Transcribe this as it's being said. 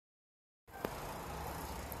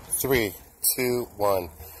3, 2, 1.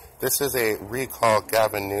 This is a recall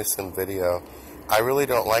Gavin Newsom video. I really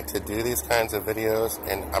don't like to do these kinds of videos,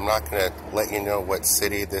 and I'm not going to let you know what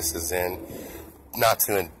city this is in, not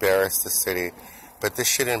to embarrass the city, but this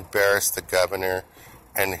should embarrass the governor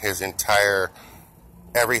and his entire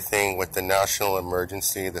everything with the national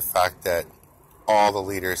emergency, the fact that all the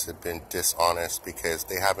leaders have been dishonest because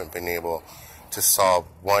they haven't been able to solve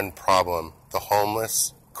one problem, the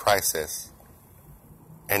homeless crisis,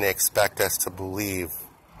 and they expect us to believe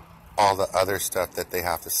all the other stuff that they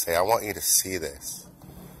have to say. I want you to see this.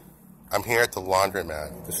 I'm here at the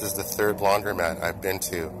laundromat. This is the third laundromat I've been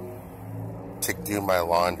to do my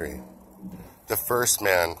laundry. The first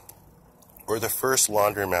man, or the first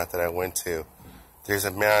laundromat that I went to, there's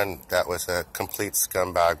a man that was a complete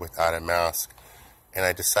scumbag without a mask, and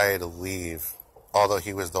I decided to leave, although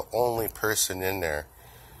he was the only person in there,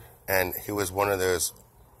 and he was one of those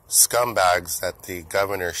scumbags that the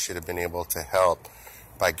governor should have been able to help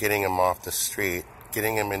by getting him off the street,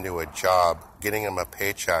 getting him into a job, getting him a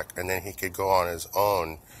paycheck, and then he could go on his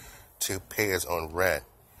own to pay his own rent.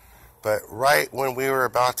 But right when we were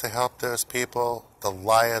about to help those people, the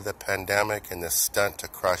lie of the pandemic and the stunt to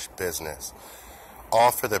crush business,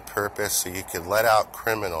 all for the purpose so you could let out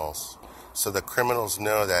criminals, so the criminals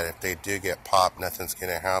know that if they do get popped, nothing's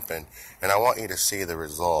going to happen. And I want you to see the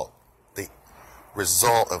result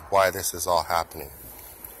of why this is all happening.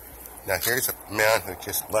 Now here's a man who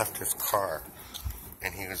just left his car,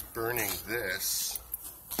 and he was burning this,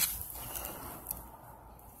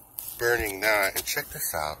 burning that, and check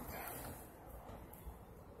this out.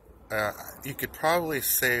 You could probably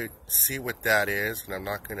see what that is, and I'm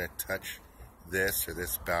not going to touch this or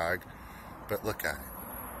this bag, but look at it.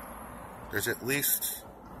 There's at least,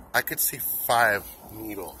 I could see 5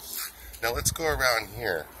 needles. Now let's go around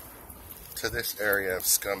here to this area of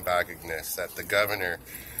scumbaggedness that the governor,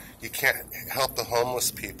 you can't help the homeless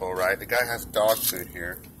people, right? The guy has dog food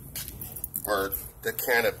here, or the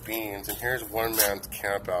can of beans, and here's one man's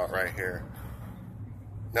camp out right here.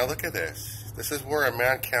 Now look at this. This is where a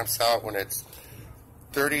man camps out when it's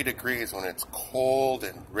 30 degrees, when it's cold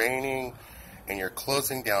and raining, and you're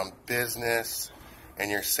closing down business, and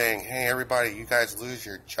you're saying, hey, everybody, you guys lose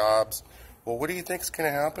your jobs. Well, what do you think is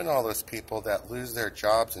going to happen to all those people that lose their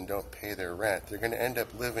jobs and don't pay their rent? They're going to end up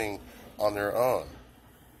living on their own.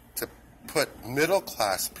 To put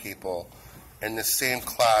middle-class people in the same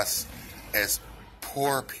class as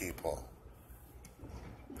poor people.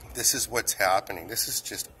 This is what's happening. This is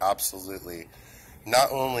just absolutely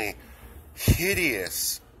not only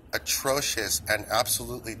hideous, atrocious, and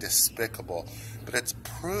absolutely despicable, but it's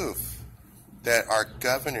proof that our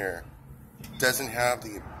governor doesn't have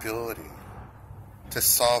the ability to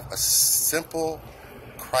solve a simple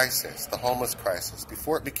crisis, the homeless crisis,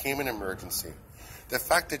 before it became an emergency. The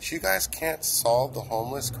fact that you guys can't solve the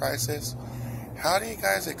homeless crisis, how do you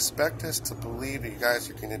guys expect us to believe that you guys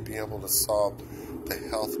are going to be able to solve the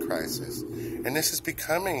health crisis? And this is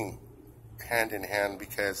becoming hand in hand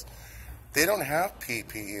because they don't have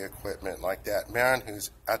PPE equipment like that man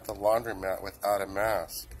who's at the laundromat without a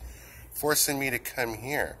mask, forcing me to come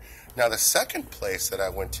here. Now, the second place that I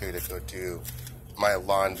went to go do my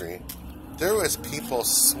laundry, there was people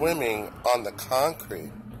swimming on the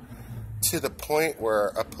concrete to the point where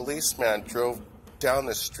a policeman drove down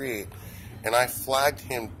the street and I flagged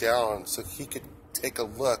him down so he could take a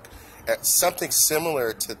look at something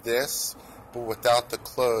similar to this, but without the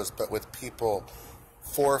clothes, but with people,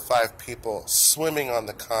 4 or 5 people swimming on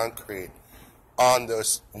the concrete on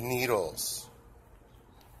those needles.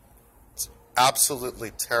 It's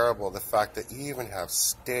absolutely terrible, the fact that you even have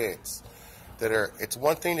states that are, it's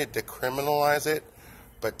one thing to decriminalize it,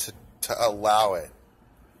 but to allow it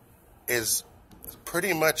is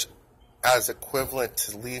pretty much as equivalent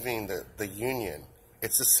to leaving the union.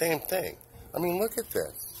 It's the same thing. I mean, look at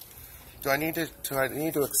this. Do I need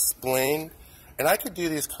to explain? And I could do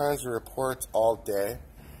these kinds of reports all day.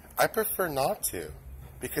 I prefer not to,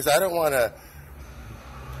 because I don't want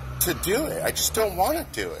to do it. I just don't want to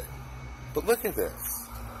do it. But look at this.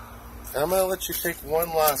 And I'm going to let you take one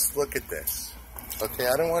last look at this. Okay,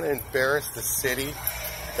 I don't want to embarrass the city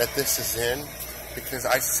that this is in, because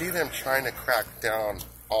I see them trying to crack down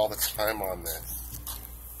all the time on this.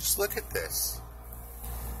 Just look at this.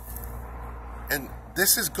 And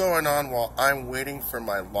this is going on while I'm waiting for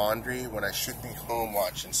my laundry when I should be home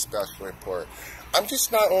watching Special Report. I'm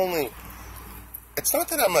just not only, it's not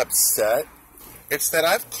that I'm upset, it's that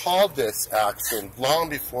I've called this action long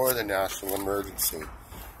before the national emergency.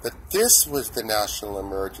 That this was the national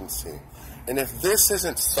emergency. And if this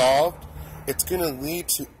isn't solved, it's going to lead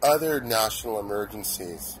to other national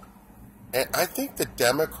emergencies. And I think the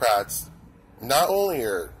Democrats not only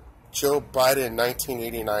are Joe Biden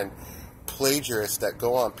 1989 plagiarists that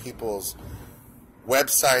go on people's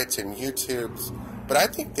websites and YouTubes, but I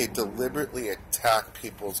think they deliberately attack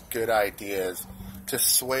people's good ideas to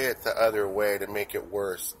sway it the other way to make it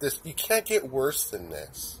worse. You can't get worse than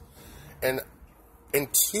this. And in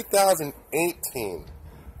 2018,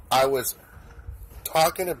 I was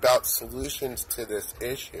talking about solutions to this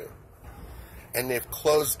issue, and they've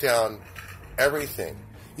closed down everything.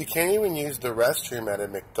 You can't even use the restroom at a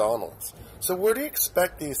McDonald's. So where do you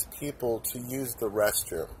expect these people to use the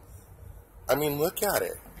restroom? I mean, look at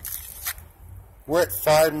it. We're at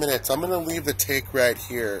 5 minutes. I'm going to leave the take right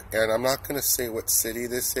here, and I'm not going to say what city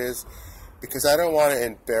this is because I don't want to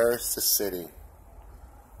embarrass the city.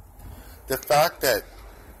 The fact that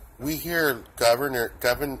we hear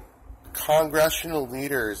congressional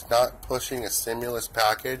leaders not pushing a stimulus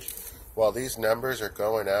package while these numbers are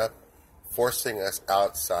going up, forcing us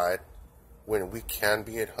outside when we can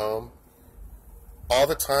be at home. All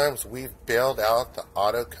the times we've bailed out the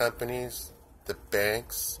auto companies, the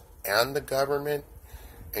banks, and the government,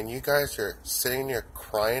 and you guys are sitting there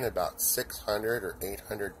crying about $600 or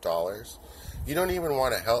 $800. You don't even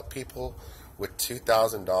want to help people with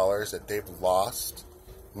 $2,000 that they've lost.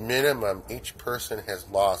 Minimum, each person has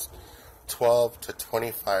lost $12,000 to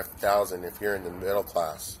 $25,000 if you're in the middle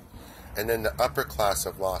class. And then the upper class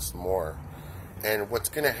have lost more. And what's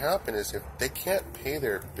going to happen is if they can't pay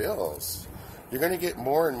their bills, you're going to get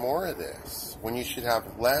more and more of this when you should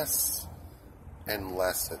have less and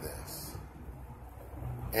less of this.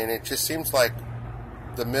 And it just seems like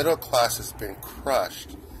the middle class has been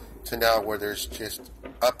crushed to now where there's just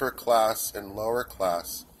upper class and lower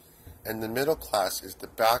class, and the middle class is the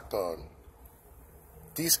backbone.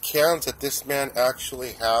 These cans that this man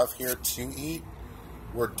actually have here to eat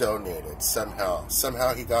were donated somehow.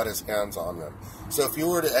 Somehow he got his hands on them. So if you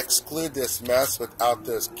were to exclude this mess without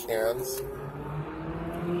those cans,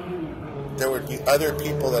 there would be other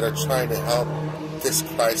people that are trying to help this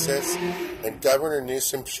crisis, and Governor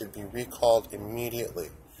Newsom should be recalled immediately.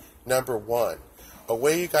 Number one, a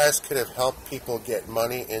way you guys could have helped people get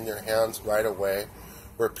money in their hands right away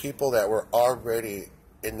were people that were already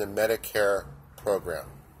in the Medicare program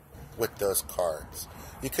with those cards.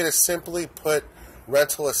 You could have simply put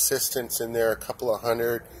rental assistance in there, a couple of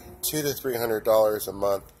 $100, $200 to $300 a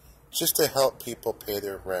month, just to help people pay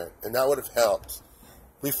their rent. And that would have helped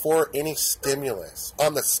before any stimulus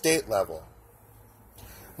on the state level.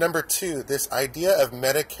 Number two, this idea of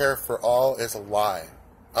Medicare for all is a lie.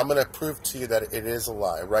 I'm going to prove to you that it is a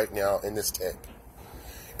lie right now in this take.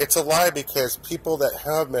 It's a lie because people that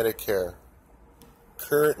have Medicare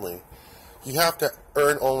currently, you have to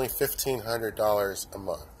earn only $1,500 a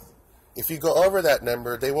month. If you go over that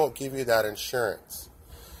number, they won't give you that insurance.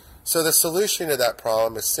 So the solution to that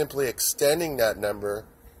problem is simply extending that number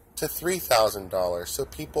to $3,000 so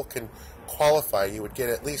people can qualify. You would get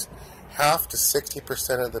at least half to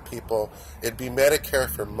 60% of the people. It'd be Medicare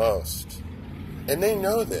for most. And they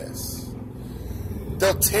know this.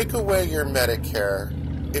 They'll take away your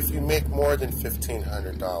Medicare if you make more than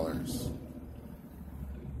 $1,500.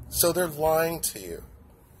 So they're lying to you.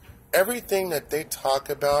 Everything that they talk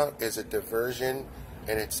about is a diversion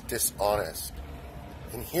and it's dishonest.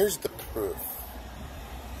 And here's the proof.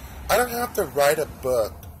 I don't have to write a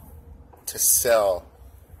book to sell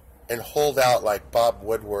and hold out like Bob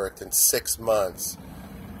Woodward in 6 months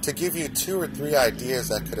to give you 2 or 3 ideas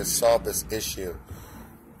that could have solved this issue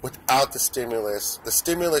without the stimulus. The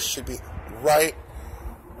stimulus should be right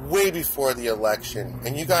way before the election.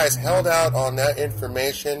 And you guys held out on that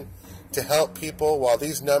information to help people while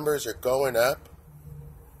these numbers are going up.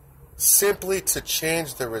 Simply to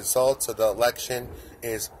change the results of the election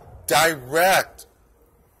is direct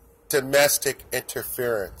domestic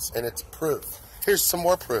interference. And it's proof. Here's some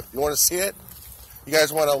more proof. You want to see it? You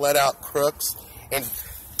guys want to let out crooks? And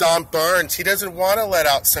Don Barnes, he doesn't want to let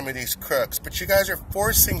out some of these crooks, but you guys are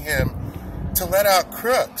forcing him to let out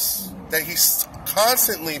crooks that he's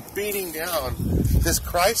constantly beating down this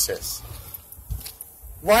crisis.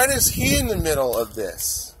 Why is he in the middle of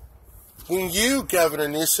this? When you, Governor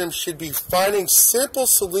Newsom, should be finding simple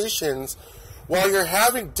solutions while you're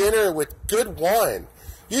having dinner with good wine.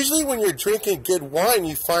 Usually when you're drinking good wine,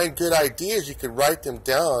 you find good ideas. You could write them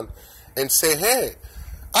down and say, hey,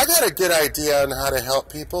 I got a good idea on how to help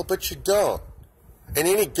people, but you don't. And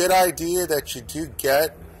any good idea that you do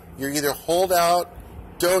get, you either hold out,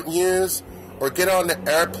 don't use, or get on the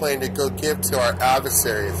airplane to go give to our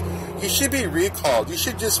adversaries. You should be recalled. You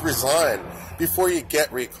should just resign before you get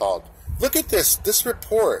recalled. Look at this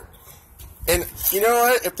report. And you know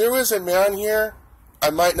what? If there was a man here I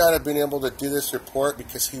might not have been able to do this report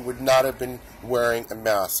because he would not have been wearing a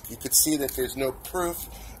mask. You could see that there's no proof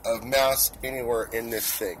of mask anywhere in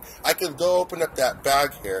this thing. I could go open up that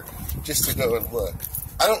bag here just to go and look.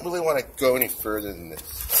 I don't really want to go any further than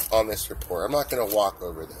this on this report. I'm not going to walk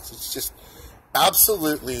over this. It's just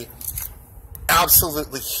absolutely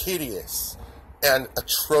hideous and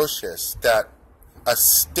atrocious that a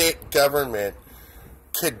state government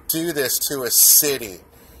could do this to a city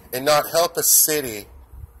and not help a city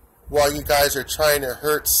while you guys are trying to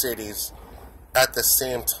hurt cities at the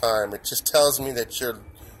same time. It just tells me that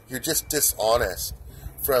you're just dishonest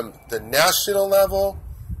from the national level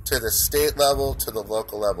to the state level to the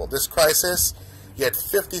local level. This crisis, you had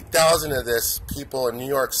 50,000 of this people in New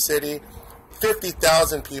York City,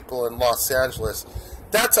 50,000 people in Los Angeles.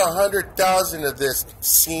 That's 100,000 of this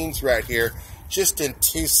scenes right here just in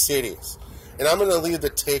 2 cities. And I'm going to leave the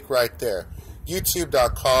take right there.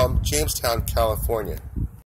 YouTube.com, Jamestown, California.